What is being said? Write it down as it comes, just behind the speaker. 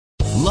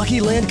Lucky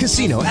Land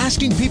Casino,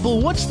 asking people,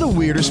 what's the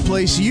weirdest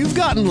place you've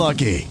gotten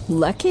lucky?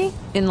 Lucky?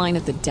 In line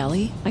at the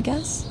deli, I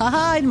guess?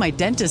 Aha, in my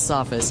dentist's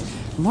office.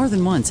 More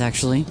than once,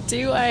 actually.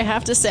 Do I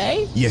have to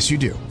say? Yes, you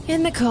do.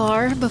 In the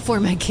car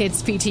before my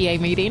kids' PTA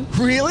meeting.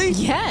 Really?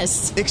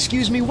 Yes.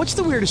 Excuse me, what's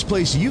the weirdest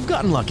place you've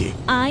gotten lucky?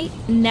 I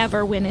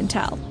never win and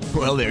tell.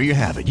 Well, there you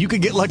have it. You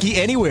can get lucky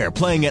anywhere,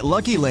 playing at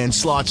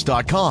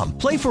LuckyLandSlots.com.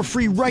 Play for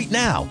free right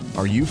now.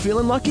 Are you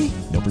feeling lucky?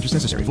 No purchase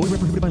necessary. Void where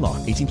prohibited by law.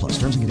 18+.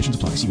 Terms and conditions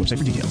apply. See website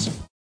for details.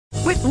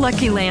 With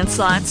Lucky Land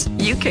Slots,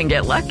 you can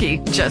get lucky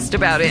just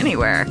about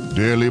anywhere.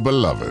 Dearly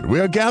beloved, we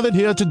are gathered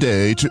here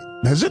today to...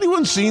 Has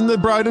anyone seen the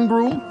bride and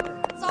groom?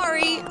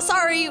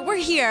 Sorry, we're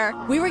here.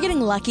 We were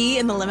getting lucky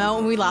in the limo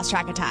and we lost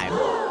track of time.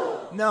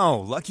 No,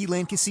 Lucky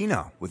Land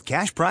Casino, with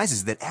cash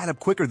prizes that add up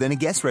quicker than a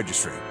guest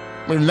registry.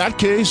 In that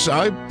case,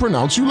 I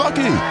pronounce you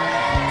lucky.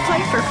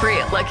 Play for free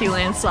at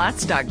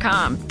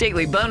LuckyLandSlots.com.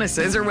 Daily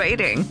bonuses are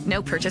waiting.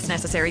 No purchase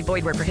necessary.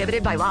 Void where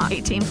prohibited by law.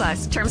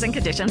 18+. Terms and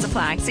conditions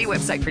apply. See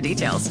website for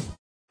details.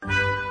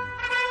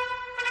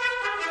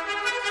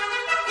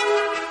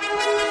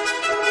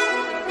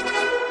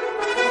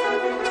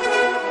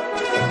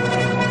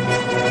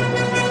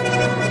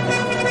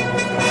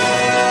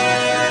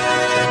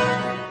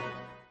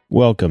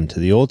 Welcome to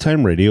the Old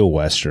Time Radio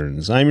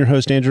Westerns. I'm your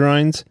host, Andrew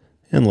Rhines,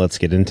 and let's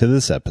get into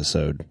this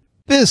episode.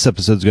 This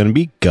episode's going to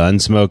be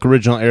Gunsmoke.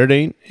 Original air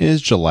date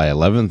is July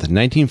 11th,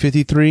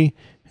 1953,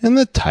 and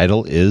the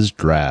title is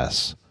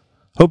Drass.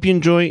 Hope you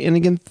enjoy, and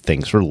again,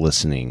 thanks for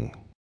listening.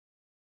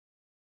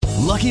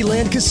 Lucky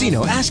Land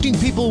Casino, asking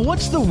people,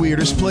 what's the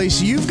weirdest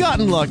place you've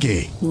gotten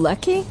lucky?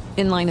 Lucky?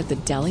 In line at the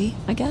deli,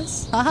 I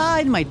guess? Aha,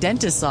 in my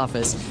dentist's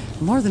office.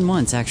 More than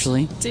once,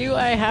 actually. Do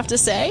I have to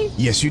say?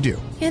 Yes, you do.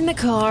 In the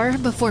car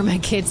before my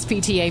kids'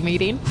 PTA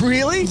meeting.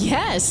 Really?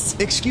 Yes.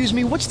 Excuse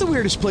me, what's the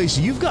weirdest place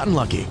you've gotten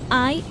lucky?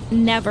 I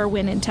never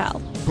win and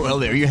tell. Well,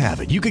 there you have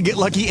it. You can get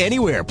lucky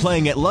anywhere,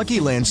 playing at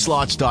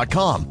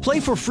LuckyLandSlots.com.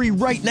 Play for free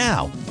right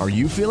now. Are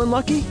you feeling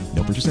lucky?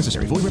 No purchase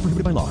necessary. Void where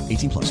prohibited by law.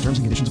 18+. Terms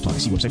and conditions apply.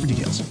 See website for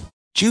details.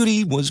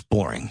 Judy was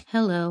boring.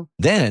 Hello.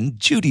 Then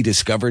Judy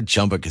discovered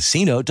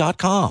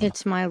ChumbaCasino.com.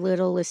 It's my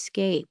little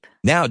escape.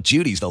 Now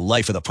Judy's the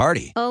life of the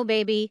party. Oh,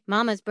 baby,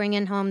 mama's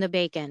bringing home the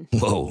bacon.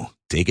 Whoa,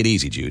 take it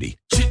easy, Judy.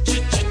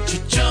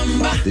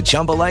 The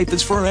Chumba life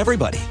is for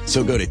everybody.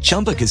 So go to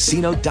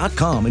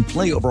ChumbaCasino.com and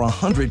play over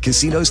 100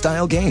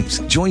 casino-style games.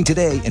 Join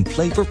today and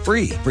play for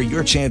free for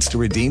your chance to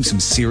redeem some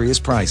serious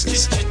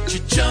prizes.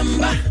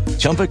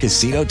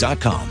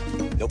 ChumbaCasino.com.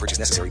 No purchase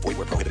necessary. Void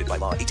where prohibited by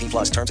law.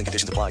 18+. Terms and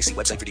conditions apply. See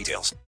website for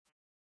details.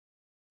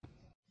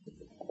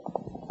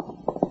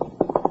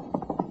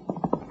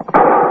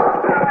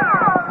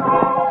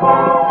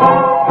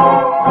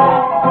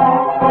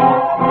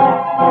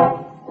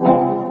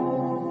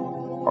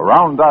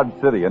 Around Dodge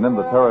City and in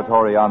the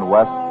territory on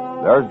West,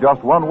 there's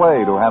just one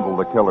way to handle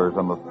the killers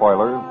and the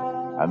spoilers,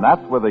 and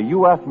that's with a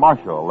U.S.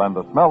 Marshal and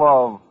the smell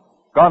of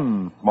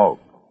Gunsmoke.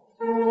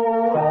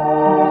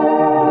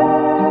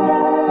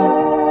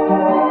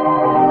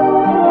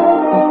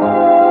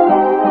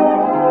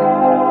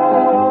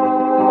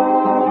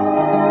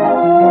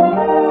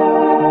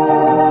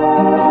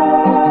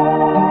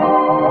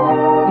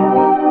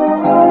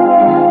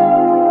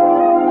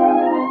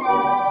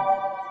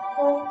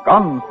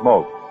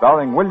 Gunsmoke,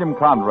 starring William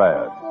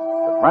Conrad,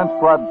 the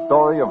transcribed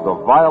story of the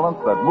violence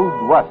that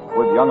moved west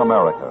with young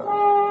America.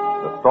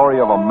 The story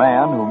of a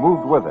man who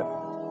moved with it,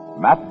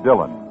 Matt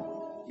Dillon,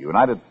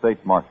 United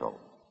States Marshal.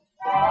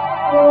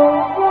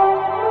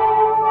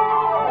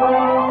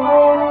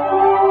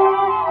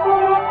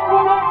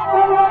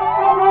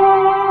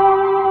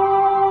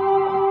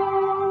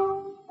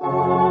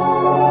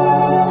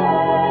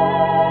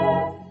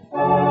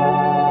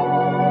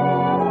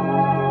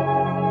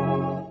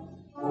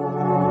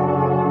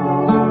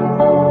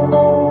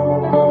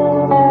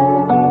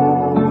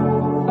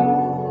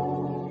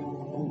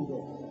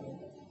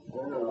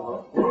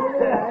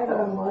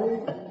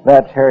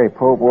 That's Harry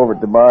Pope over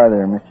at the bar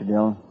there, Mr.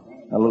 Dillon.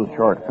 A little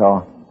short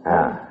fellow.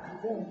 Ah.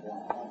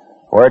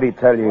 Where'd he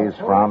tell you he's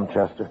from,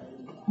 Chester?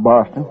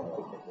 Boston.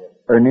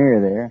 Or near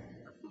there.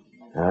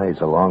 Ah,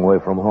 he's a long way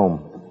from home.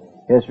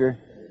 Yes, sir.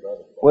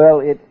 Well,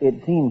 it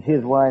seems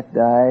his wife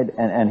died,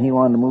 and he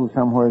wanted to move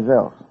somewhere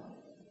else.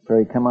 So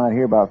he come out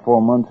here about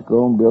 4 months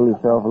ago and built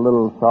himself a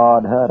little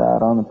sod hut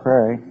out on the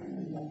prairie.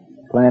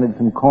 Planted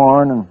some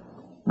corn, and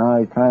now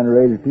he's trying to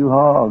raise a few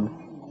hogs.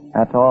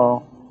 That's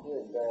all.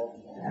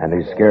 And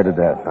he's scared to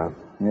death, huh?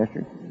 Yes,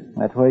 sir.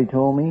 That's what he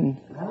told me.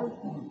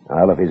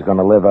 Well, if he's going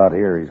to live out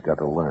here, he's got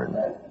to learn.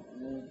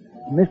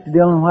 Mr.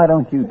 Dillon, why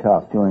don't you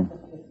talk to him?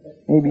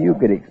 Maybe you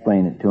could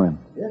explain it to him.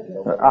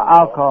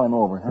 I'll call him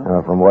over,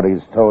 huh? From what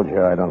he's told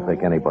you, I don't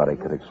think anybody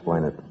could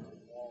explain it.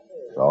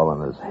 It's all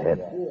in his head.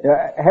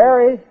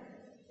 Harry?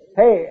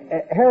 Hey,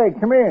 Harry,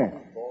 come here.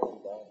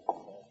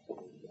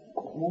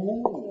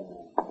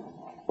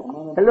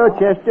 Hello,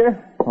 Chester.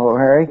 Oh,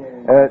 Harry.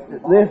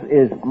 This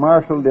is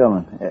Marshal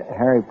Dillon,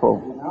 Harry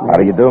Pope. How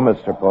do you do,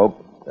 Mr. Pope?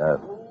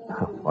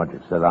 Why don't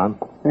you sit down?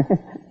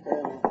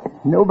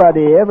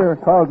 Nobody ever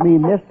called me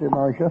Mr.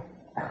 Marshal.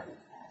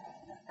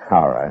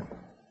 All right.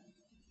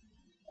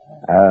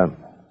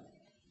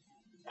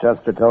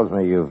 Chester tells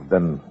me you've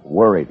been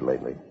worried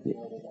lately.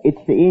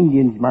 It's the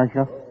Indians,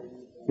 Marshal.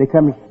 They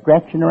come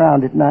scratching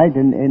around at night,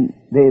 and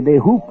they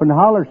hoop and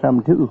holler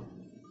some, too.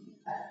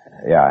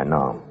 Yeah, I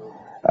know.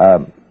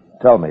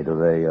 Tell me, do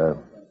they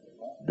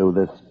do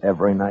this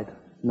every night?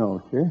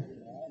 No, sir.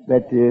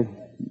 But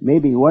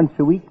maybe once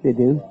a week they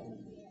do.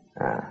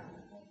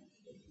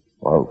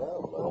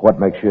 Well, what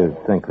makes you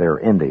think they're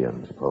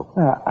Indians, Pope?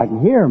 I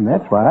can hear 'em,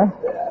 that's why.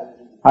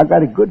 I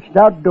got a good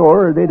stout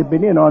door, or they'd have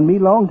been in on me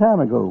long time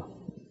ago.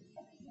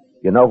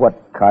 You know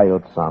what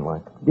coyotes sound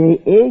like?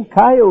 They ain't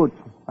coyotes.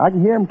 I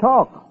can hear 'em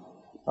talk.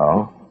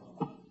 Oh?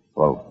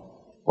 Well,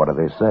 what do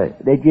they say?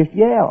 They just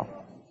yell.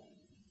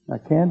 I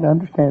can't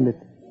understand it.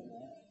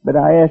 But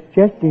I asked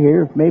Chester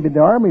here if maybe the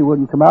army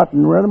wouldn't come out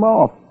and run 'em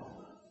off.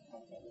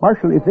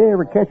 Marshal, if they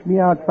ever catch me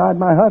outside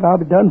my hut, I'll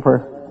be done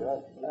for.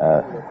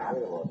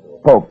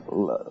 Pope,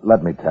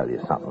 let me tell you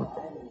something.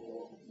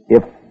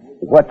 If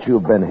what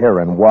you've been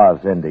hearing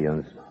was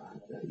Indians,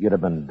 you'd have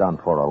been done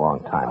for a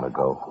long time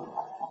ago.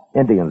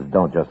 Indians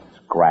don't just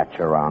scratch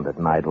around at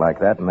night like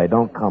that, and they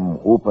don't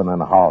come whooping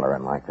and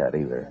hollering like that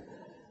either.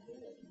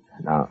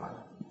 Now,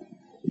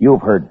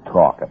 you've heard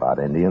talk about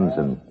Indians,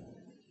 and,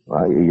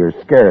 well, you're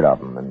scared of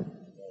them, and,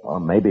 well,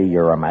 maybe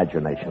your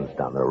imagination's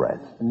done the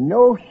rest.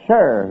 No,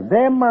 sir.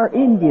 Them are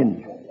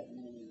Indians.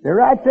 They're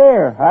right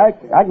there. I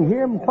can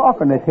hear 'em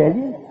talking, I tell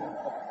you.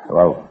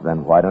 Well,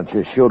 then why don't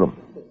you shoot them?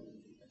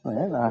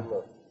 Well,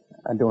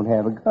 I don't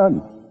have a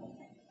gun.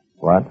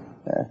 What?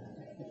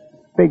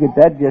 Figured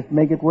that'd just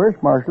make it worse,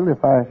 Marshal,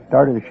 if I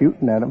started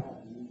shooting at 'em.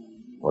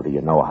 Well, do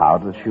you know how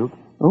to shoot?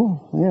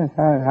 Oh, yes,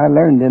 I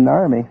learned in the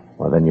Army.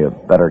 Well, then you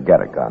better get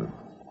a gun.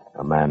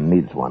 A man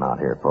needs one out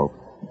here, Pope.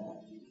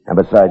 And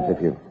besides,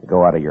 if you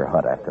go out of your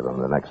hut after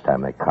them the next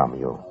time they come,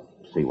 you'll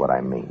see what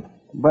I mean.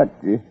 But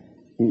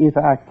if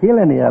I kill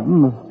any of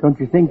them, don't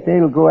you think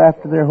they'll go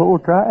after their whole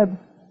tribe?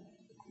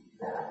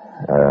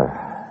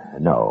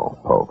 No,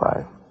 Pope,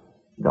 I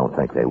don't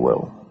think they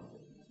will.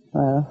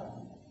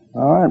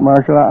 All right,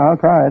 Marshal, I'll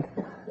try it.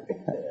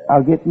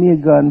 I'll get me a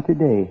gun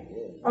today.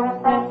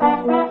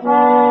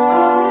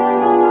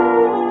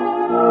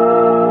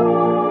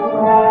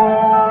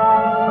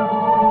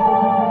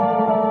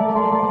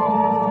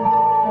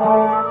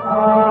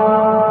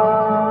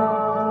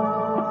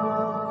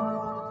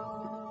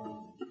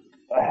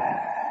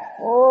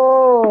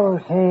 Oh,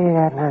 say,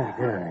 that was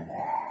good.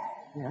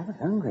 Yeah, I was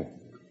hungry.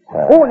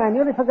 Oh, and I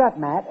nearly forgot,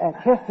 Matt.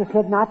 Chester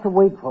said not to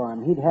wait for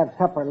him. He'd have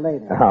supper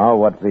later. Oh,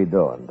 what's he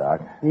doing,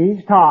 Doc?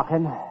 He's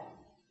talking.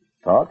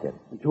 Talking?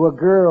 To a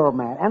girl,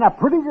 Matt, and a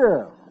pretty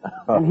girl.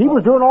 And he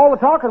was doing all the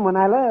talking when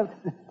I left.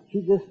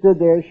 She just stood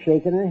there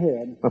shaking her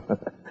head.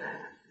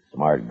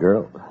 Smart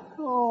girl.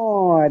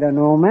 Oh, I don't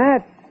know,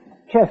 Matt.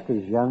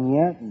 Chester's young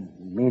yet, and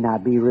may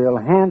not be real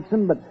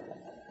handsome, but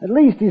at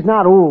least he's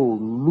not old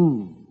and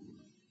mean.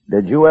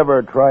 Did you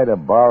ever try to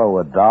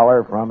borrow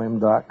 $1 from him,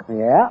 Doc?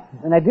 Yeah,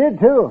 and I did,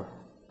 too.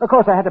 Of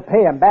course, I had to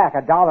pay him back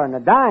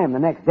 $1.10 the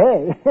next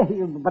day,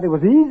 but it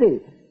was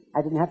easy.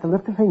 I didn't have to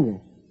lift a finger.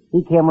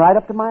 He came right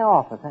up to my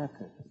office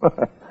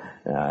after.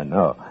 Yeah, I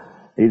know.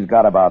 He's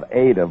got about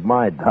 8 of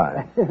my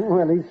time.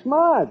 Well, he's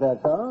smart,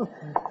 that's all.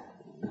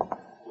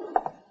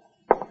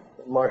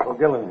 Marshal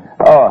Gillen.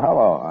 Oh,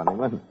 hello,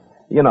 Honeyman.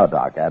 You know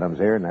Doc Adams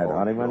here, Ned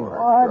Honeyman.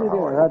 Oh, how do you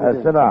do? How do you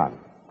do? Sit down.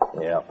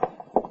 Yep.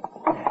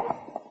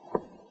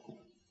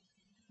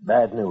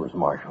 Bad news,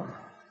 Marshal.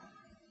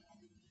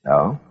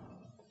 Oh?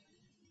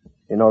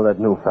 You know that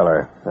new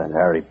feller, that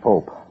Harry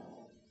Pope?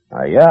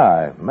 Yeah,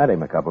 I met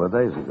him a couple of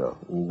days ago.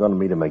 I'm going to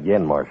meet him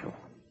again, Marshal.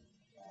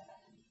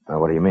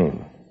 What do you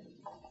mean?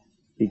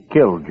 He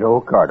killed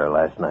Joe Carter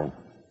last night.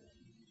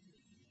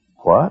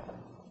 What?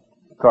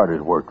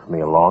 Carter's worked for me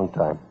a long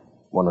time.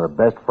 One of the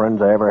best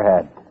friends I ever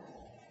had.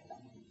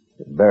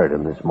 They buried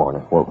him this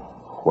morning.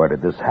 Well, where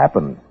did this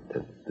happen?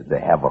 Did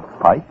they have a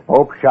fight?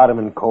 Pope shot him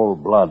in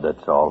cold blood,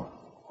 that's all.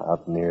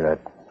 Out near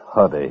that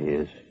hut of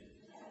his.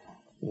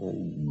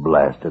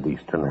 Blasted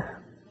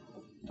Easterner.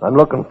 I'm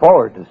looking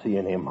forward to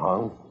seeing him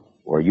hung.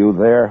 Were you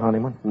there,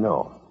 Honeyman?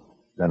 No.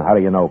 Then how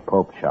do you know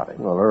Pope shot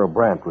him? Well, Earl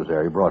Brandt was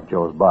there. He brought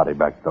Joe's body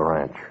back to the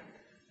ranch.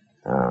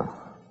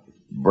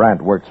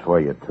 Brandt works for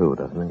you, too,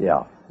 doesn't he?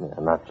 Yeah,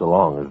 not so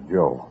long as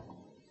Joe.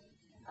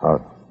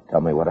 Oh,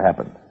 tell me what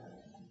happened.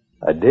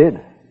 I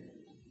did.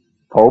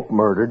 Pope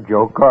murdered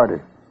Joe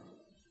Carter.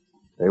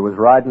 They was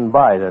riding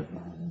by that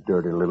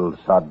dirty little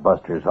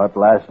sodbuster's hut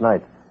last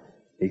night.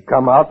 He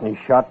come out and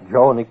he shot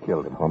Joe and he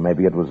killed him. Well,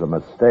 maybe it was a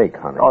mistake,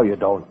 honey. Oh, you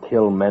don't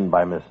kill men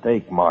by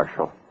mistake,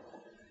 Marshal.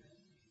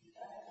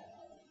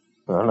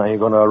 Well, now you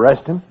going to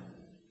arrest him?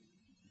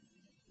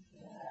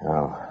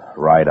 I'll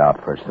ride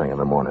out first thing in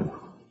the morning.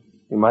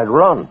 He might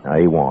run. No,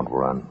 he won't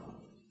run.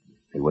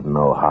 He wouldn't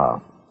know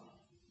how.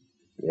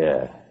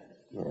 Yeah,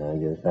 I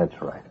guess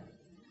that's right.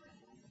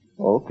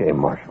 Okay,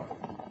 Marshal.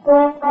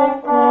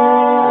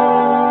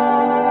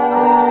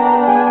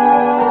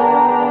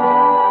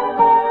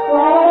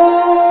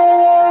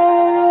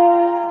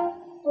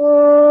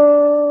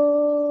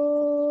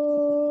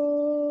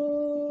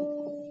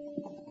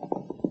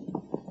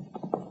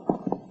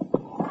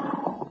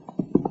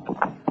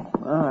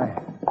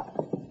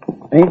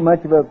 Ain't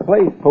much of a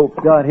place Pope's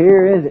got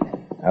here, is it?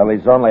 Well,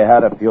 he's only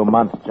had a few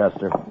months,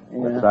 Chester.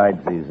 Yeah. Besides,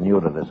 he's new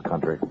to this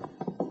country.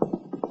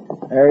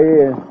 There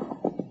he is,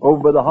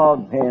 over by the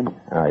hog pen.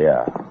 Oh,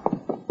 yeah.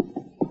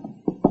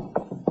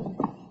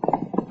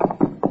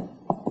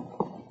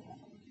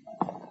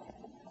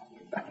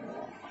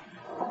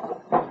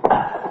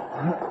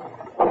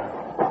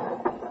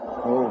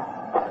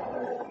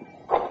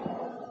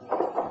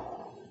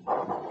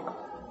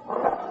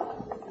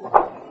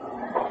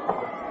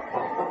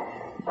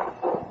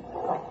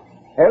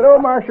 Hello,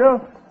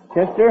 Marshal.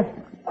 Chester.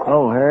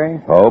 Oh, Harry.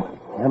 Pope.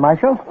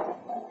 Marshal.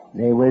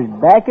 They was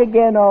back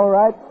again, all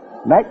right.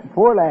 Night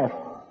before last.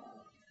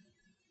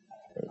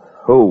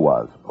 Who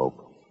was, Pope?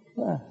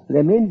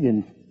 Them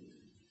Indians.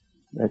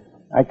 But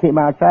I came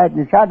outside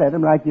and shot at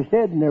them, like you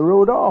said, and they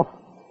rode off.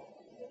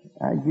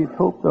 I just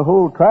hope the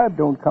whole tribe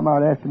don't come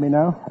out after me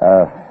now.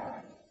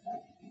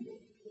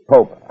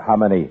 Pope, how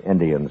many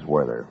Indians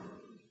were there?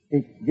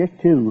 Just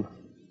 2.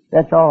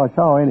 That's all I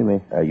saw,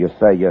 anyway. You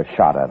say you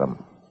shot at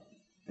them.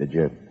 Did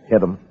you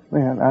hit them?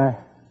 Well,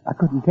 I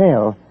couldn't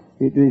tell.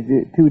 It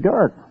was too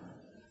dark.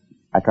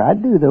 I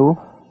tried to, though.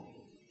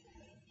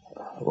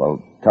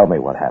 Well, tell me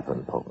what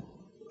happened, Pope.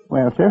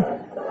 Well, sir,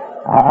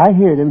 I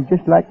heard him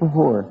just like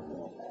before.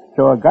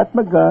 So I got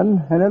my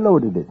gun and I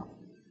loaded it.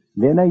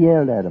 Then I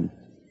yelled at them.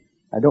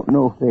 I don't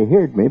know if they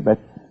heard me, but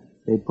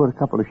they put a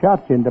couple of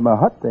shots into my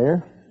hut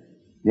there.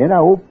 Then I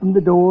opened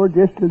the door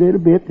just a little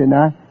bit, and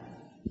I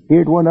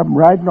heard one of them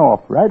riding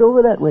off right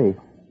over that way.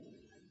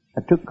 I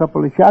took a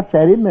couple of shots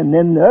at him, and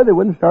then the other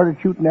one started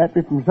shooting at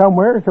me from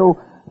somewhere, so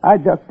I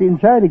ducked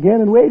inside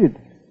again and waited.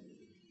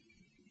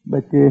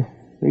 But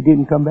they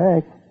didn't come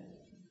back.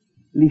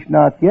 At least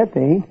not yet,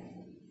 they ain't.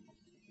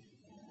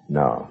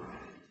 No.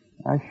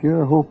 I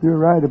sure hope you're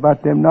right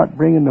about them not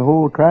bringing the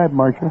whole tribe,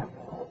 Marshal.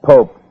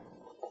 Pope,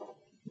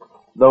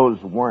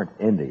 those weren't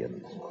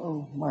Indians.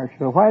 Oh,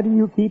 Marshal, why do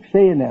you keep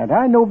saying that?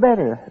 I know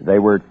better. They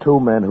were 2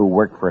 men who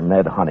worked for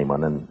Ned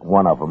Honeyman, and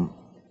one of them,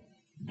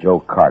 Joe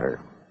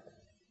Carter,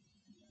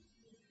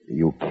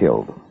 you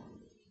killed.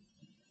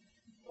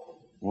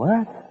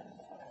 What?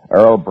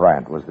 Earl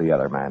Brandt was the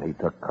other man. He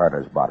took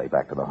Carter's body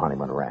back to the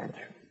Honeyman Ranch.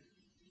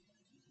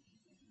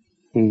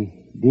 He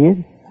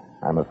did?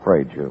 I'm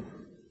afraid you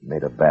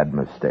made a bad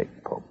mistake,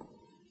 Pope.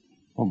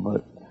 Oh,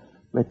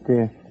 but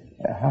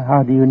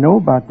how do you know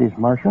about this,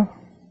 Marshal?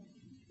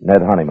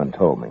 Ned Honeyman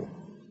told me.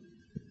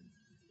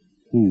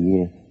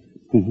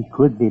 He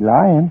could be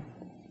lying.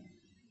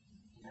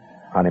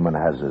 Honeyman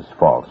has his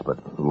faults,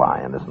 but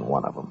lying isn't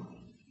one of them.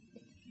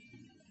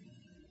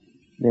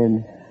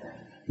 Then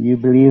you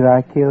believe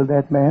I killed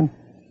that man?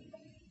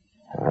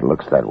 It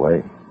looks that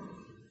way.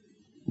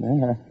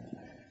 Well,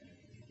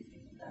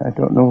 I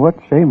don't know what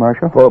to say,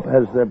 Marshal. Pope,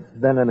 has there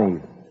been any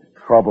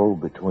trouble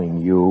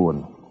between you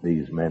and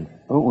these men?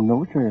 Oh,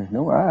 no, sir.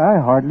 No, I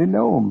hardly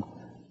know them.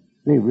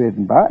 They've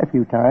ridden by a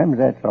few times,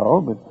 that's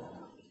all, but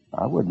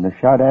I wouldn't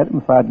have shot at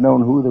them if I'd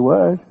known who they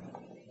was.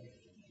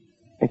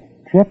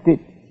 Except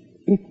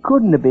it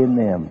couldn't have been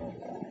them.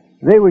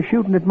 They were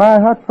shooting at my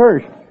hut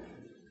first.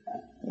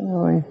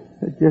 Oh,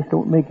 it just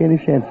don't make any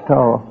sense at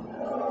all.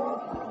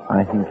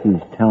 I think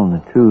he's telling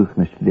the truth,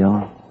 Mr.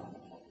 Dillon.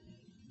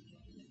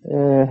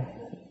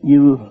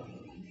 You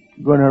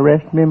gonna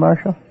arrest me,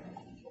 Marshal?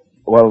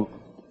 Well,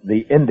 the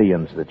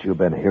Indians that you've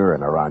been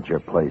hearing around your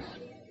place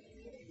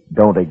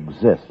don't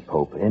exist,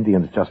 Pope.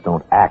 Indians just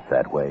don't act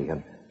that way.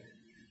 And,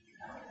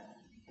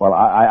 well,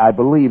 I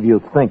believe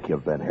you think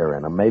you've been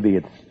hearing them. Maybe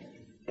it's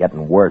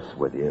getting worse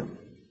with you.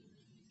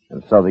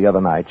 And so the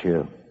other night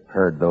you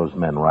heard those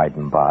men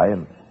riding by,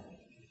 and,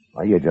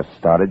 well, you just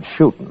started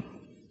shooting.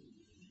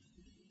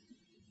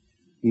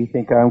 You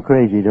think I'm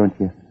crazy, don't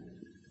you?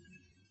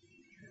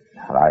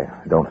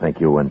 I don't think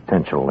you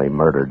intentionally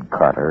murdered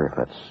Carter, if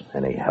that's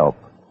any help.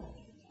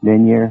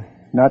 Then you're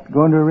not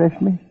going to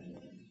arrest me?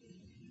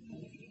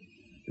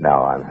 No,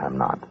 I'm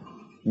not.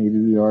 Maybe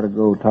we ought to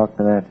go talk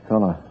to that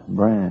fella,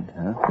 Brandt,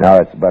 huh? No,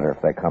 it's better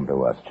if they come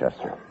to us,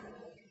 Chester.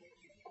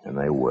 And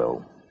they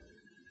will.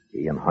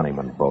 He and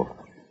Honeyman both.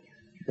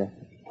 Yeah.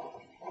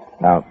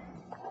 Now,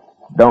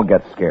 don't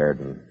get scared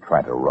and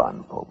try to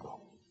run, Pope.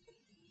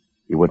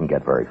 You wouldn't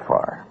get very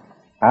far.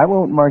 I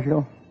won't,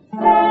 Marshal.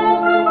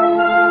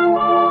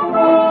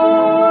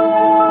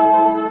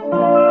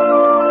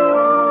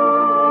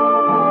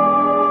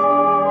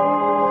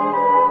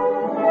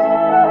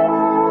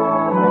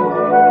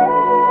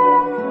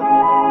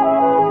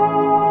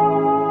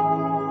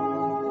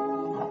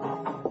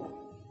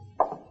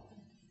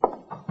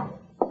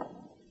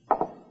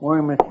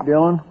 Morning, Mr.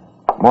 Dillon.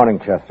 Morning,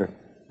 Chester.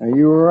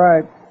 You were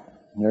right.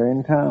 They're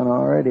in town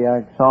already.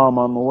 I saw them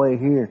on the way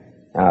here.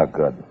 Oh,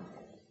 good.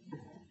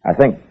 I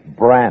think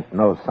Brandt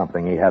knows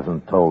something he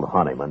hasn't told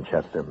Honeyman,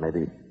 Chester.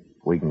 Maybe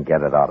we can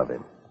get it out of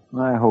him.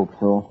 I hope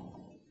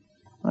so.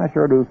 I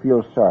sure do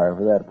feel sorry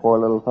for that poor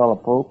little fellow,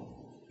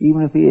 Pope,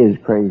 even if he is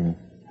crazy.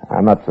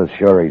 I'm not so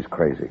sure he's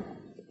crazy.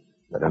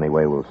 But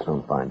anyway, we'll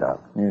soon find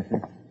out. Yes,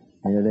 sir.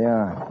 Here they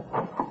are.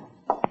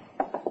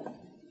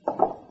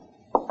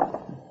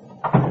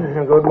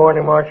 Good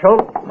morning, Marshal.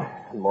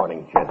 Good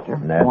morning, Chester.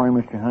 Good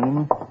morning, Mr.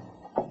 Honeyman.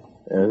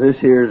 This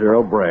here's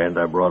Earl Brand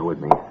I brought with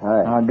me.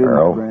 Hi. How do,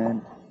 Mr.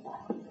 Brand?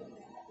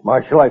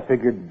 Marshal, I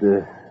figured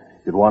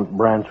you'd want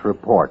Brand's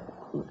report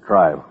from the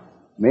trial.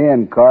 Me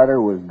and Carter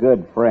was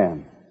good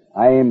friends.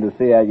 I aim to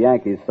see that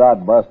Yankee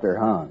sodbuster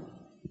hung.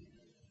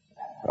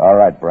 All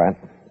right, Brant.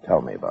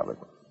 Tell me about it.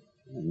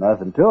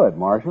 Nothing to it,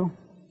 Marshal.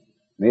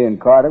 Me and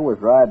Carter was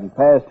riding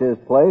past his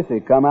place. He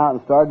come out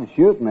and started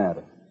shooting at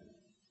us.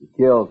 He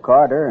killed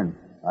Carter, and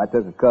I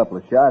took a couple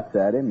of shots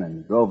at him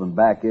and drove him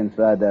back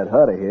inside that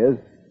hut of his,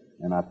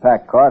 and I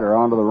packed Carter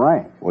onto the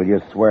ranch. Will you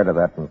swear to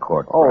that in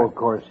court, Oh, Brant? of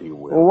course he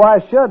will. Well, why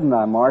shouldn't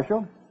I,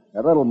 Marshal?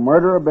 That little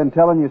murderer been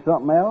telling you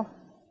something else?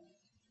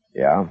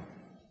 Yeah?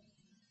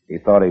 He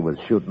thought he was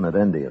shooting at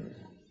Indians.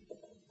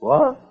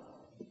 What?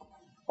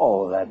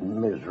 Oh, that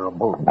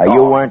miserable dog. Now,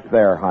 you weren't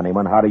there,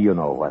 Honeyman. How do you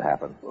know what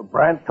happened? Well,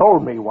 Brant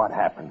told me what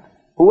happened.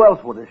 Who else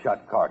would have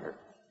shot Carter?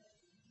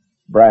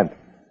 Brant,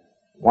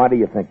 why do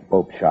you think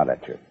Pope shot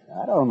at you?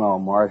 I don't know,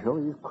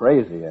 Marshal. He's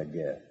crazy, I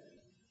guess.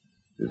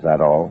 Is that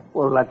all?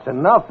 Well, that's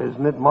enough,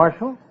 isn't it,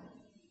 Marshal?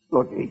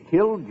 Look, he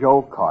killed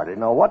Joe Carter.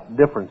 Now, what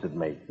difference it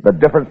makes? The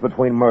difference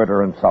between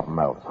murder and something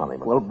else,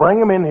 Honeyman. Well, bring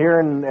him in here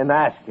and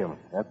ask him.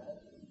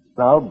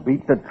 I'll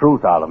beat the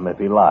truth out of him if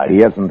he lies. He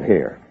isn't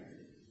here.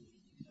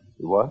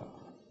 What?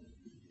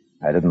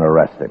 I didn't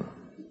arrest him.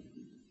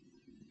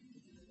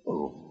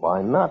 Well,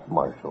 why not,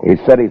 Marshal? He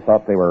said he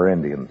thought they were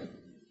Indians,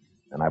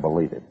 and I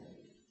believe him.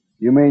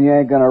 You mean you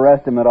ain't going to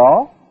arrest him at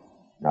all?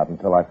 Not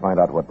until I find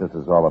out what this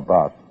is all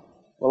about.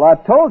 Well, I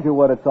told you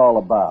what it's all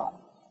about.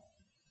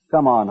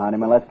 Come on,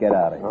 Honeyman, let's get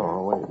out of here.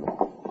 Oh, wait a minute.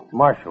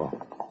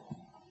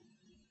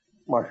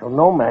 Marshal,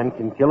 no man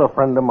can kill a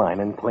friend of mine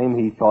and claim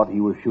he thought he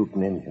was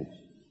shooting Indians.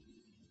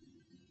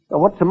 Now,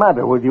 what's the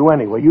matter with you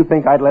anyway? You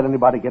think I'd let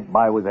anybody get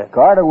by with that?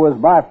 Carter was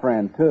my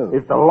friend, too.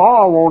 If the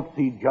law won't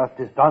see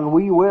justice done,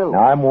 we will.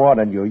 Now, I'm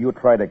warning you. You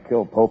try to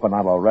kill Pope and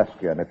I'll arrest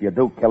you. And if you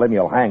do kill him,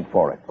 you'll hang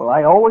for it. Well,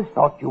 I always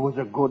thought you was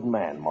a good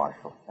man,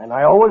 Marshal. And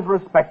I always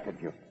respected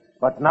you.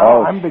 But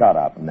now I'm... shut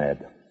up,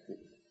 Ned.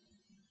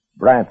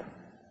 Brant,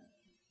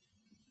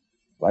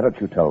 why don't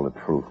you tell the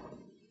truth?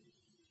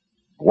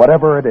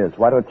 Whatever it is,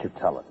 why don't you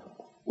tell it?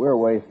 We're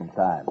wasting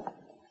time.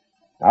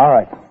 All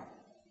right.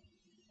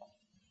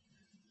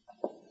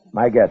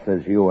 My guess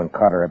is you and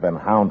Carter have been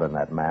hounding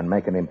that man,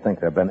 making him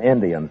think there have been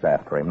Indians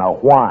after him. Now,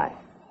 why?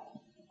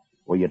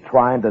 Were you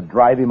trying to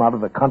drive him out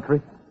of the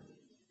country?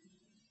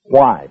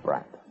 Why,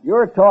 Brant?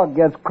 Your talk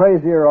gets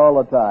crazier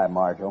all the time,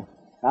 Marshal.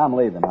 I'm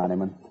leaving,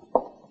 Honeyman.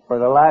 For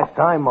the last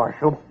time,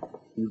 Marshal,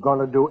 you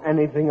going to do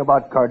anything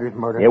about Carter's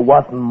murder? It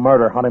wasn't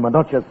murder, Honeyman.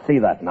 Don't you see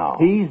that now?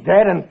 He's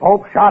dead and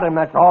Pope shot him.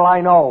 That's all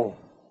I know.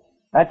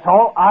 That's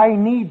all I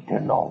need to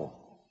know.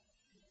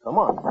 Come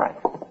on, Brant.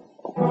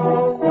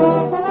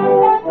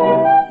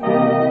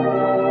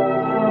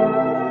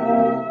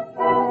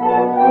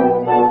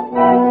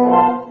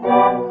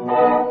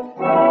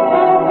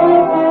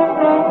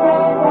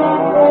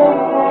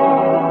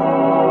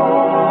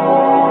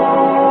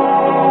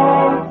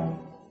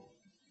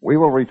 We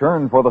will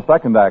return for the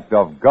second act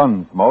of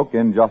Gunsmoke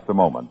in just a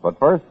moment. But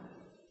first,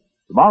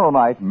 tomorrow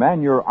night,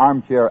 man your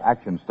armchair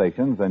action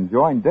stations and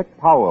join Dick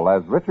Powell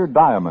as Richard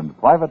Diamond,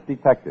 private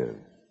detective.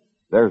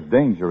 There's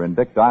danger in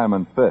Dick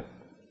Diamond's fist,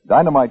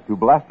 dynamite to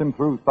blast him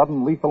through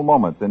sudden lethal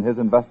moments in his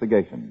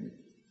investigation.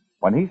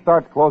 When he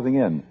starts closing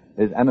in,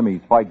 his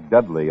enemies fight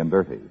deadly and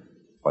dirty.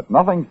 But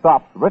nothing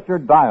stops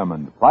Richard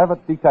Diamond,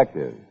 private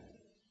detective.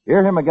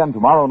 Hear him again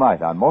tomorrow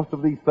night on most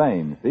of these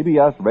same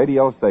CBS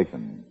radio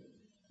stations.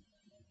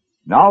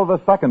 Now the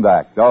second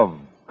act of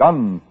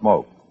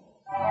Gunsmoke.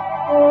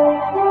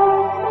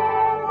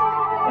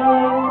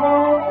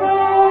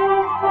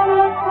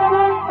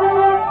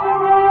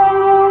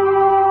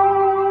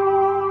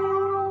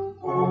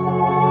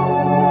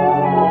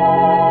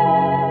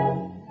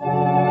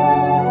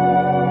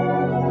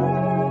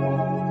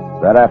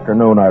 That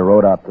afternoon, I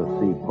rode out to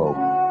see Pope.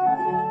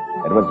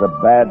 It was a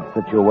bad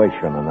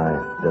situation, and I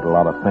did a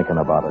lot of thinking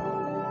about it.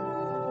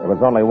 There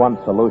was only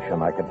one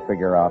solution I could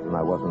figure out, and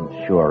I wasn't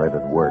sure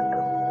it'd work.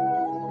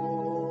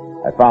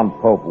 I found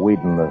Pope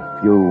weeding the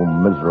few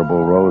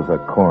miserable rows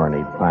of corn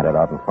he'd planted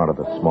out in front of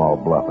the small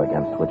bluff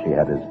against which he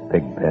had his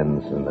pig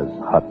pens and his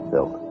hut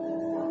built.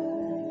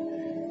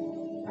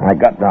 I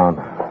got down,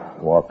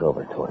 walked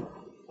over to him.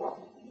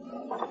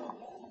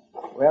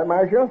 Well,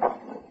 Marshal,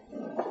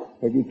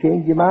 have you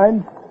changed your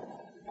mind?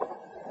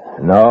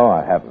 No,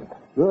 I haven't.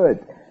 Good.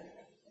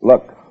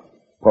 Look,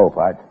 Pope,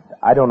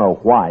 I don't know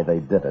why they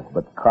did it,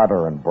 but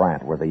Carter and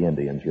Brant were the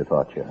Indians you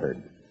thought you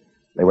heard.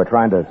 They were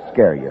trying to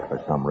scare you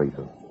for some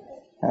reason.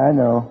 I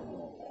know.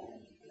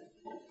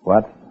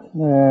 What?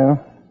 Well,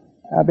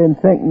 I've been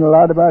thinking a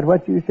lot about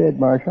what you said,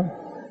 Marshal.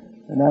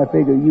 And I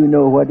figure you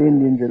know what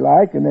Indians are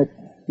like and that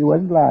you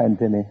wasn't lying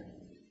to me.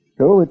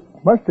 So it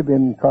must have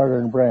been Carter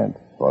and Brant.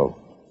 Well,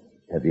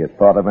 have you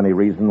thought of any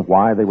reason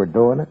why they were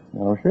doing it?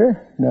 No,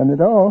 sir. None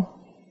at all.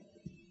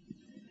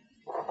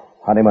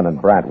 Honeyman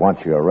and Brant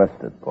want you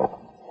arrested, Pope.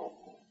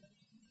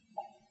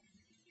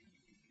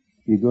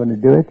 You going to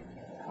do it?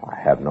 I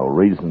have no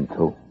reason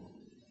to,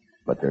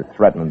 but they're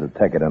threatening to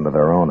take it into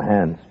their own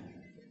hands.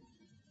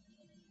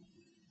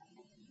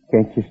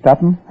 Can't you stop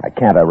them? I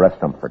can't arrest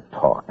them for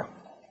talk.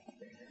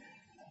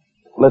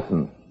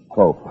 Listen,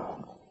 Pope.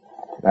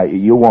 Now,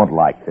 you won't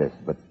like this,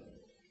 but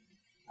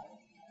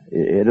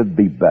it'd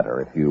be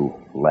better if you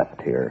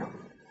left here.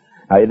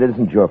 Now, it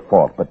isn't your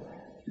fault, but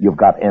you've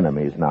got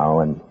enemies now,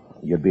 and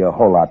you'd be a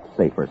whole lot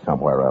safer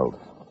somewhere else.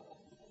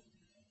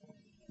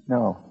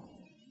 No.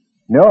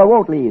 No, I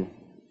won't leave.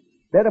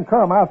 Let them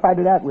come. I'll fight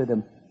it out with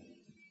them.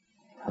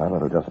 Well,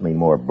 it'll just mean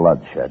more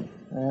bloodshed.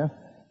 Well,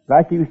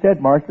 like you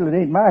said, Marshal, it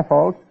ain't my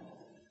fault.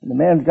 And the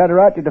man's got a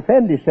right to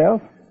defend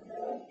himself.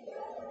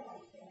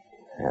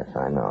 Yes,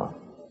 I know.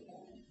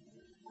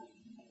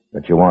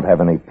 But you won't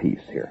have any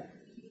peace here.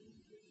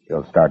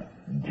 You'll start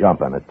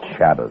jumping at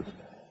shadows.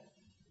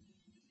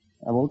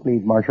 I won't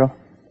leave, Marshal.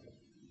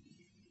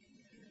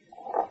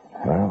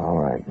 Well, all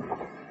right.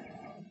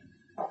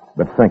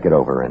 But think it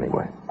over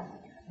anyway.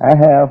 I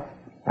have.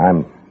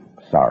 I'm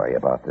sorry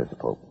about this,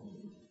 Pope.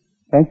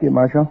 Thank you,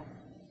 Marshal.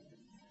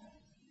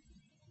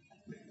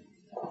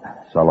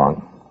 So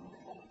long.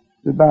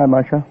 Goodbye,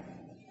 Marshal.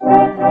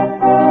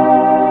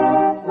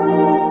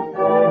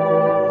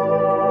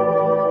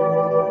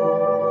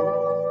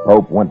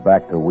 Pope went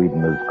back to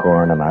weeding his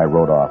corn, and I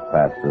rode off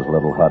past his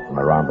little hut and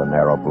around the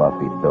narrow bluff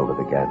he'd built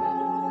it against.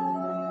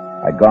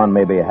 I'd gone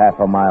maybe half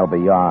a mile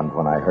beyond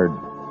when I heard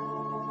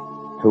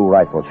 2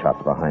 rifle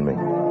shots behind me.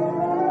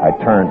 I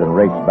turned and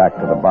raced back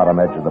to the bottom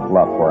edge of the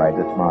bluff where I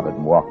dismounted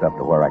and walked up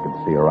to where I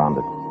could see around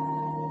it.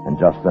 And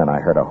just then I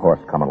heard a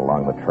horse coming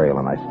along the trail,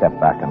 and I stepped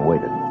back and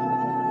waited.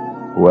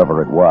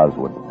 Whoever it was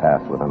would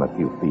pass within a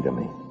few feet of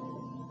me.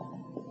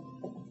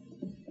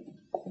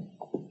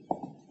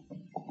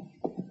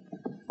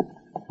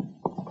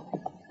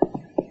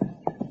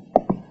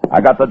 I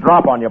got the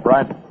drop on you,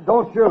 Brent.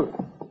 Don't shoot.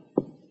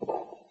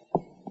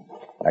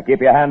 Now keep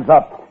your hands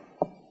up.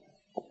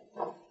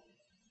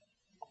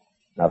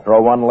 Now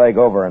throw one leg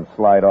over and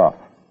slide off.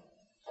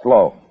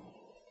 Slow.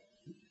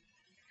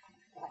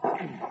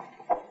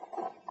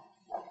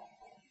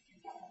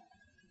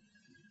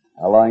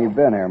 How long you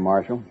been here,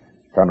 Marshal?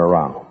 Turn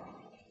around.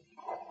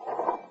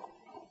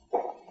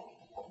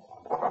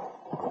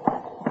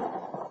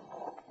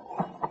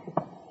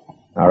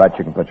 All right,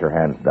 you can put your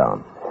hands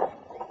down.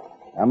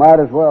 I might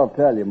as well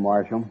tell you,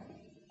 Marshal.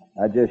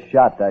 I just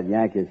shot that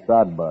Yankee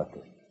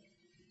sodbuster.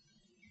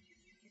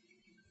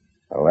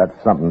 Well,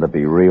 that's something to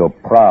be real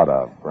proud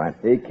of, Brent.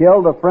 He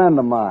killed a friend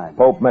of mine.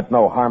 Pope meant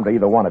no harm to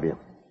either one of you.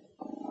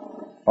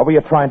 What were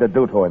you trying to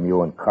do to him,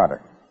 you and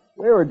Carter?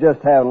 We were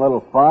just having a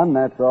little fun,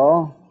 that's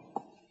all.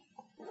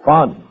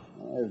 Fun?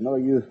 There's no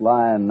use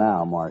lying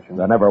now, Marshal.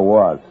 There never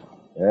was.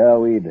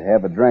 Well, we'd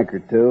have a drink or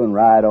two and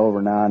ride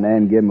over now and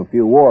then, give him a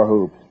few war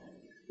whoops.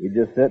 He'd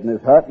just sit in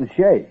his hut and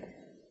shake.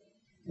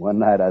 One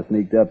night I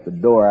sneaked up the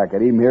door. I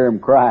could even hear him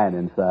crying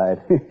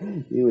inside.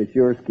 He was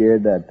sure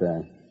scared that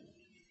time.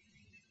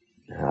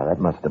 Now, that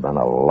must have been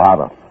a lot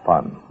of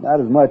fun. Not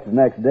as much as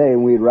next day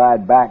when we'd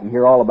ride back and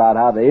hear all about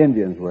how the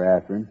Indians were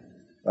after him.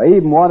 I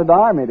even wanted the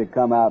army to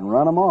come out and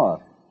run him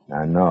off.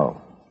 I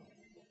know.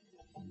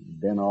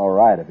 It'd been all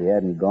right if he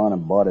hadn't gone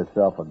and bought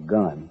himself a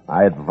gun.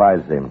 I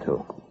advised him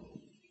to.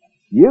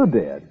 You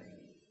did?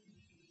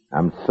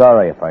 I'm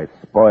sorry if I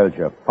spoiled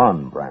your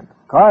fun, Brent.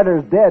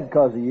 Carter's dead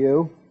because of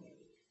you.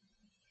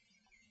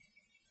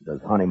 Does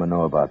Honeyman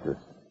know about this?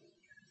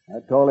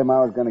 I told him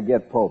I was going to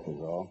get Pope, is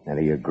all. And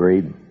he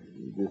agreed?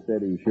 He just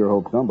said he sure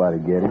hoped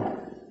somebody'd get him.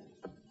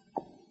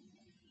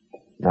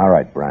 All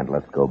right, Brent,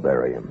 let's go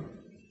bury him.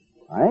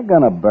 I ain't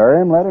going to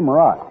bury him. Let him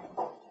rot.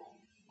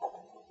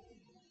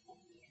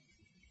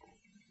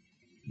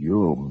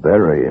 You'll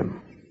bury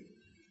him.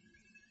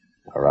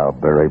 Or I'll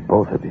bury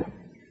both of you.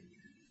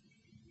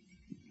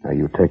 Now,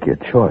 you take your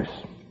choice.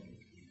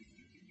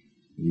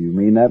 You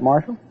mean that,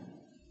 Marshal?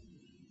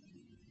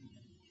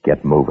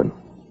 Get moving.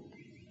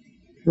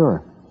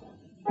 Sure.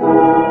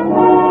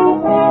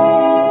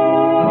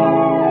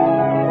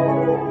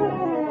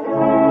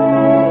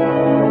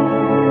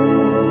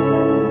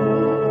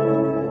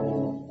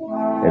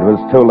 It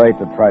was too late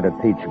to try to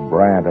teach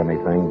Brant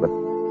anything, but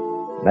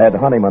Ned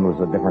Honeyman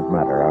was a different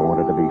matter. I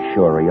wanted to be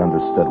sure he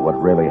understood what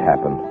really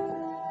happened.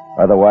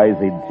 Otherwise,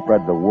 he'd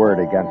spread the word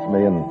against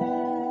me and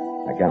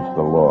against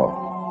the law.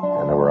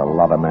 And there were a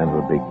lot of men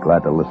who'd be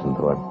glad to listen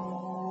to him.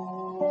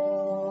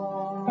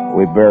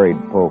 We buried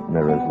Pope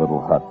near his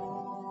little hut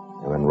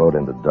and then rode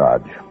into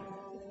Dodge.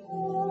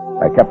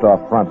 I kept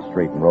off Front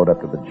Street and rode up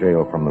to the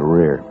jail from the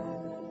rear.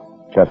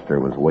 Chester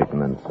was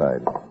waiting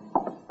inside.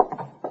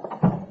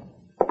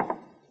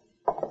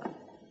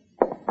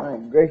 My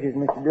gracious,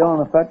 Mr.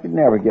 Dillon, I thought you'd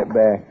never get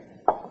back.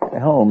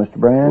 Hello, Mr.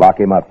 Brand. Lock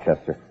him up,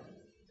 Chester.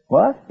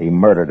 What? He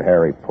murdered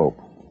Harry Pope.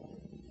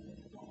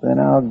 Then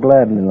I'll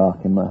gladly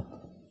lock him up.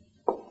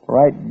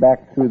 Right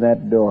back through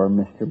that door,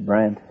 Mr.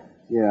 Brandt.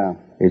 Yeah.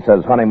 He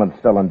says Honeyman's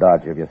still in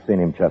Dodge. Have you seen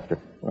him, Chester?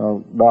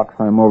 Well, Doc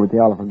saw him over at the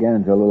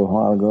Oliver-Ganza a little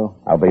while ago.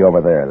 I'll be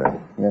over there,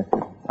 then. Yes,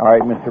 sir. All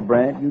right, Mr.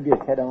 Brandt, you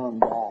just head on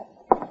back.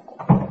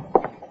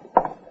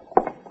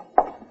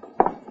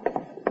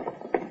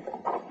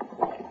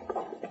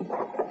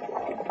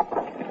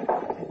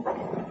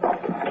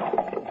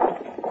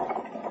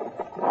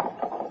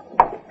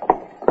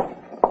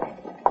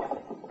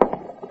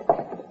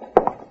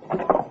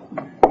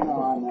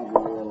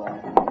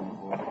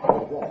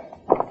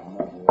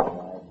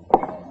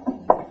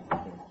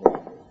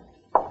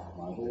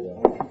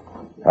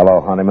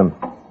 Honeyman.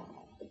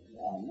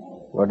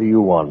 What do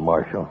you want,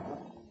 Marshal?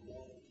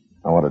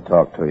 I want to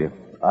talk to you.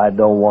 I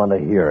don't want to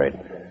hear it.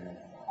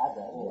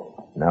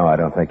 No, I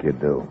don't think you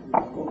do.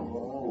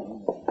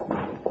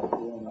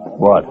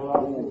 What?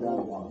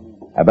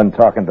 I've been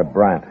talking to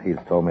Brandt. He's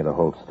told me the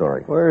whole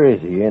story. Where is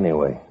he,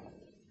 anyway?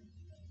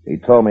 He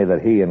told me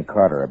that he and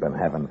Carter have been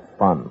having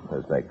fun,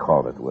 as they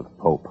called it, with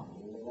Pope,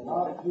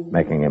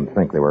 making him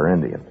think they were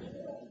Indians.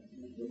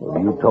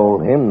 Well, you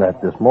told him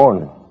that this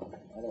morning.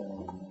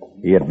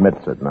 He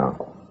admits it now.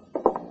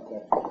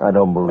 I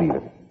don't believe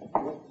it.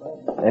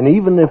 And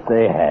even if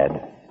they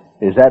had,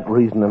 is that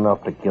reason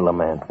enough to kill a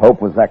man?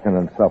 Pope was acting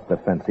in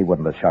self-defense. He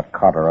wouldn't have shot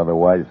Carter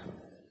otherwise.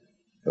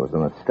 It was a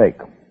mistake.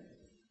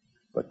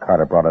 But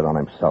Carter brought it on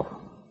himself.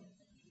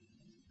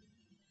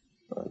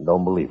 I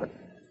don't believe it.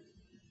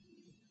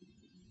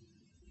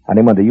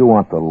 Honeyman, do you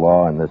want the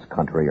law in this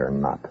country or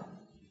not?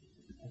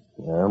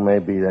 Well,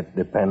 maybe that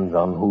depends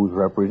on who's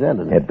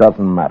represented. It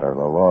doesn't matter.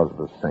 The law's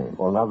the same.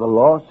 Well, now the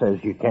law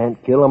says you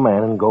can't kill a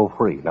man and go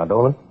free. Now,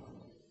 don't it?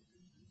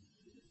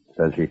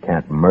 Says you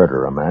can't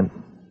murder a man.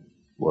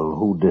 Well,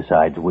 who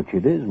decides which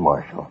it is,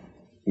 Marshal?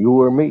 You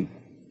or me?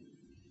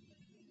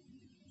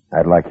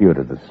 I'd like you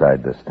to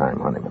decide this time,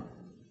 Honeyman.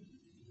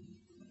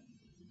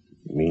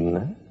 You mean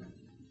that?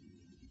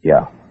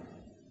 Yeah.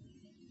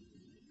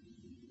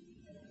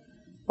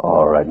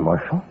 All right,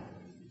 Marshal.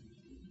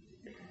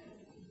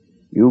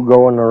 You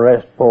go and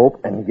arrest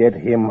Pope and get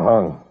him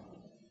hung.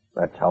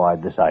 That's how I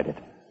decided.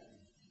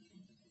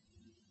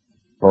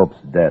 Pope's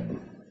dead.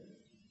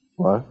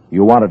 What?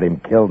 You wanted him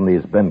killed, and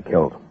he's been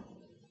killed.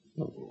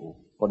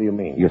 What do you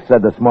mean? You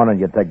said this morning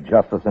you'd take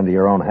justice into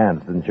your own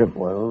hands, didn't you?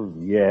 Well,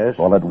 yes.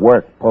 Well, it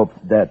worked. Pope's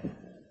dead.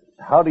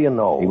 How do you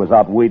know? He was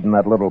out weeding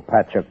that little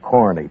patch of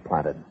corn he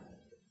planted.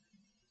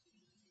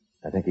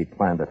 I think he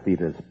planned to feed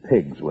his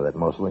pigs with it,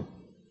 mostly.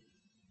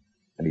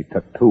 And he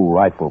took 2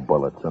 rifle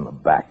bullets in the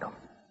back.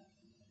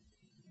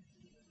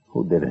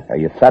 Who did it? Are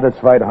you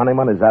satisfied,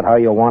 Honeyman? Is that how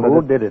you wanted it?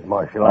 Who did it,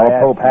 Marshal? All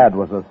Pope had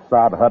was a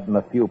sod hut and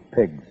a few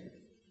pigs.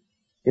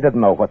 He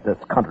didn't know what this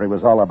country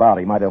was all about.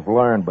 He might have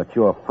learned, but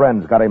your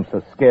friends got him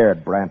so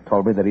scared, Brandt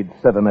told me, that he'd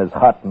sit in his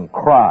hut and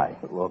cry.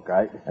 Look,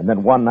 And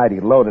then one night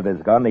he loaded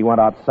his gun and he went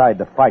outside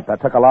to fight.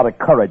 That took a lot of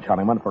courage,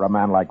 Honeyman, for a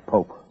man like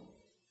Pope.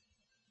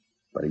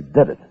 But he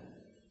did it.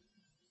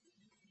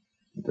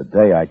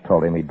 Today I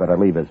told him he'd better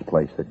leave his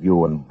place, that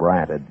you and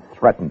Brandt had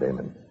threatened him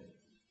and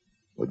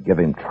would give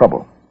him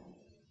trouble.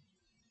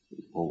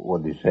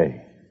 What did he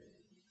say?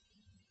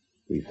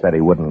 He said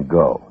he wouldn't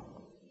go.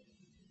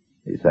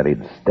 He said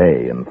he'd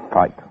stay and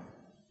fight.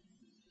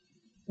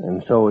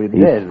 And so he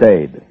did. He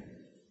stayed.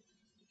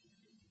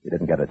 He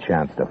didn't get a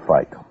chance to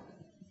fight.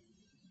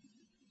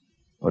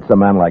 What's a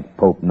man like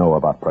Pope know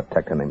about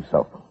protecting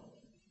himself?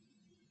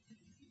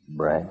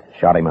 Brandt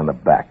shot him in the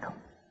back.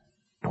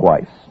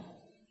 Twice.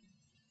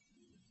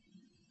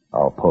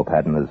 All Pope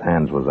had in his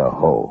hands was a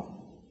hoe.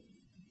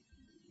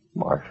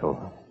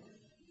 Marshal,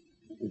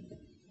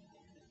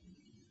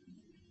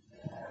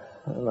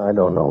 well, I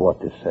don't know what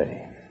to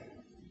say.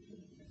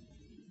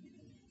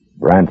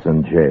 Brandt's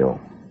in jail.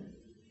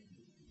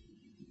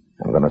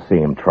 I'm going to see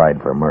him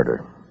tried for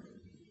murder.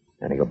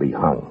 And he'll be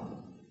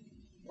hung.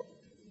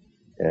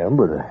 Yeah,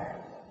 but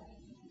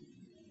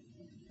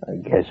I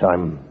guess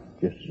I'm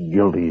just as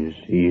guilty as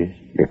he is.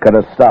 You could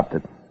have stopped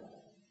it.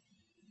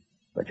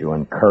 But you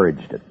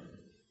encouraged it.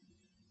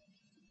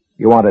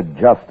 You wanted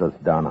justice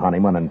done,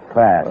 Honeyman, and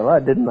fast. Well, I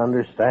didn't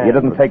understand. You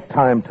didn't take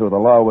time to. The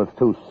law was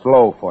too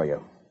slow for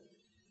you.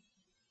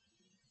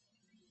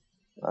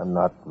 I'm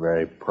not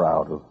very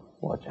proud of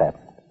what's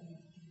happened.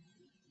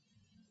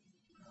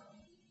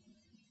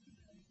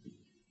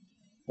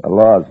 The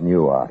law's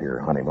new out here,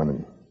 Honeyman,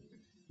 and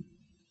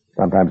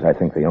sometimes I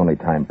think the only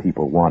time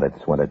people want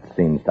it's when it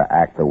seems to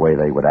act the way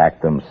they would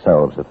act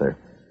themselves if there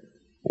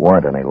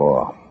weren't any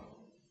law.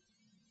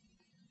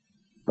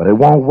 But it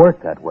won't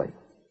work that way.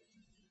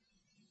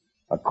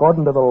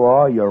 According to the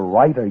law, you're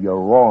right or you're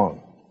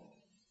wrong.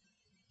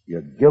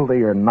 You're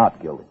guilty or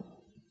not guilty.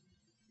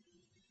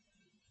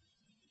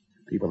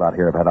 People out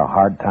here have had a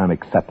hard time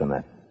accepting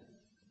that.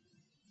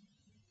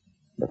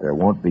 But there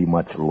won't be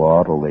much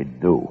law till they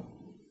do.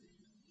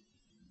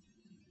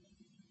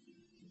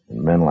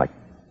 And men like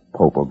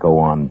Pope will go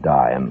on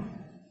dying,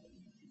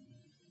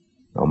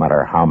 no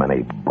matter how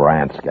many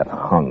Brandts get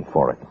hung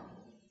for it.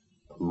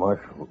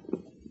 Marshal,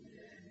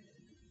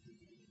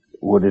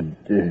 would it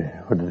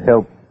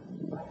help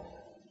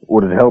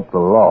the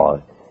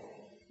law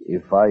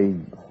if I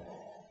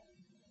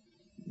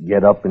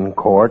get up in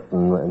court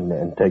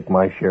and take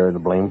my share of the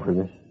blame for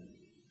this?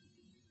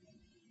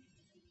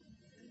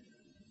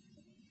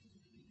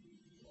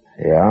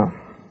 Yeah.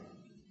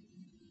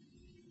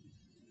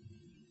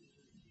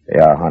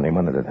 Yeah,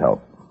 Honeyman, it'd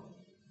help.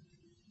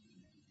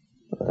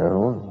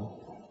 Well,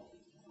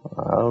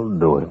 I'll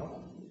do it.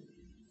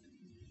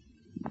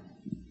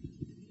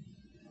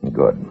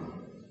 Good.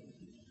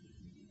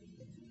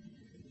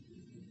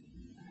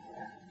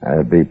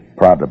 I'd be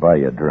proud to buy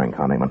you a drink,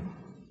 Honeyman.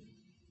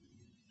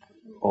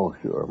 Oh,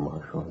 sure,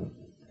 Marshal.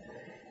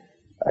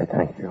 I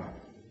thank you.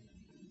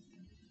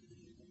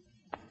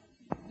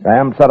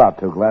 Sam, set out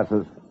 2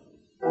 glasses.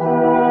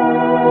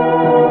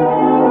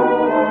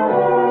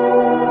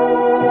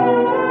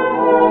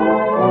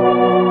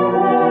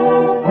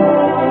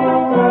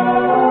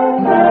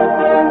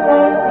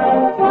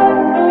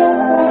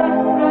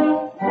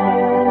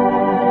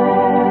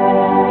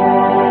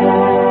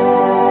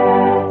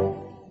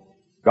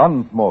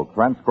 Gunsmoke,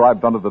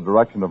 transcribed under the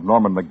direction of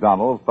Norman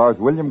MacDonald, stars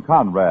William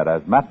Conrad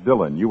as Matt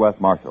Dillon, U.S.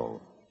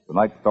 Marshal.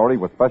 Tonight's story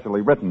was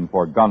specially written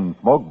for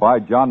Gunsmoke by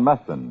John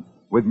Meston,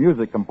 with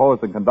music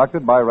composed and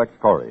conducted by Rex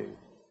Corey.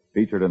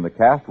 Featured in the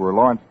cast were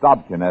Lawrence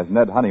Dobkin as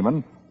Ned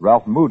Honeyman,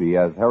 Ralph Moody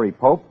as Harry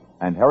Pope,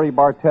 and Harry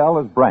Bartell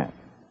as Brant.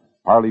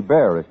 Harley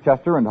Bear as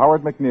Chester, and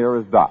Howard McNear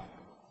as Doc.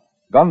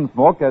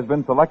 Gunsmoke has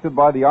been selected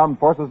by the Armed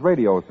Forces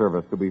Radio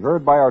Service to be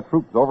heard by our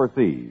troops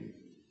overseas.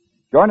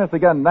 Join us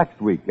again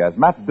next week as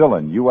Matt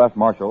Dillon, U.S.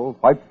 Marshal,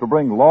 fights to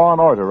bring law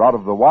and order out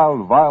of the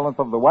wild violence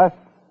of the West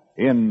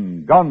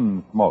in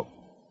Gunsmoke.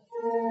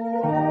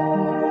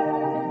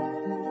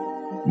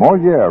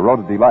 Moliere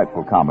wrote a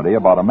delightful comedy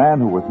about a man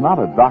who was not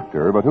a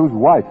doctor, but whose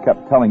wife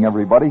kept telling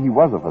everybody he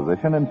was a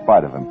physician in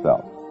spite of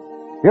himself.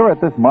 Hear it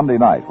this Monday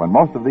night when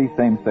most of these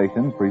same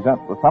stations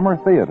present the Summer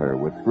Theater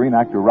with screen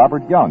actor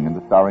Robert Young in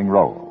the starring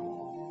role.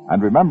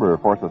 And remember,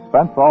 for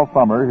suspense all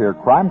summer, hear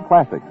Crime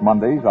Classics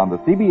Mondays on the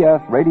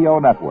CBS Radio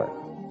Network.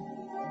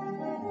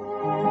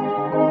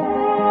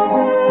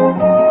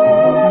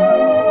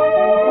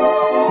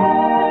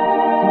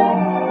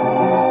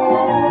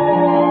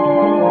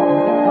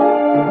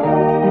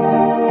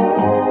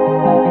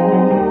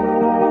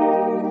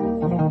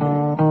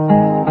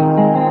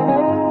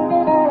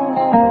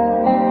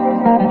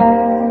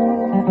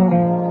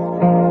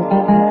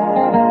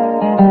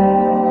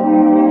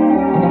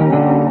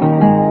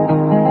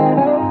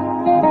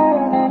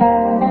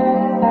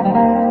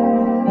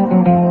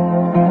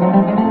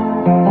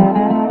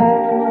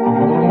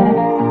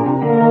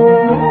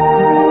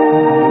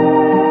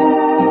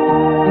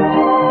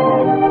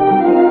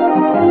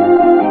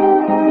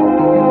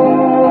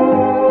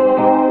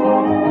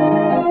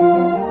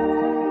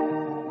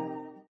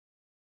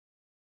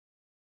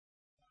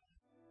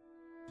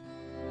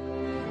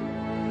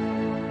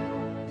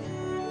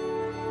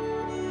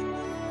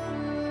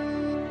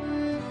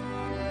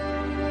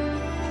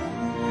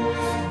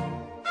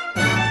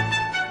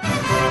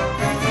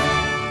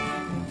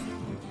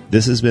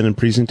 This has been a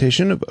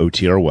presentation of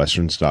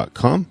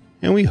OTRWesterns.com,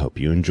 and we hope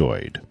you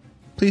enjoyed.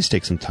 Please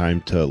take some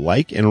time to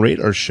like and rate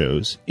our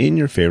shows in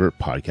your favorite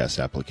podcast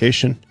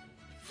application.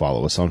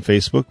 Follow us on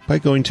Facebook by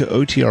going to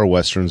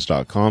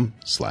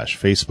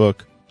OTRWesterns.com/Facebook.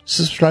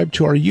 Subscribe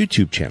to our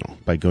YouTube channel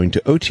by going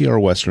to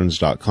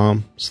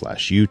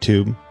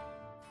OTRWesterns.com/YouTube.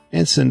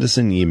 And send us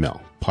an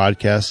email,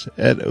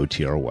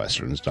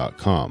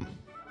 podcast@OTRWesterns.com.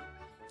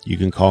 You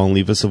can call and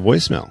leave us a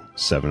voicemail,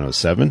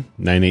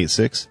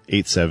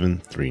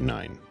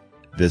 707-986-8739.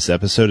 This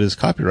episode is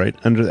copyright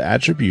under the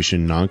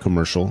Attribution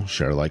Non-Commercial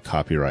Share-alike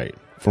copyright.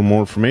 For more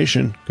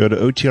information, go to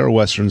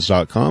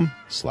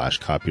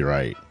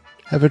OTRWesterns.com/copyright.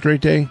 Have a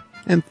great day,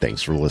 and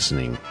thanks for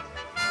listening.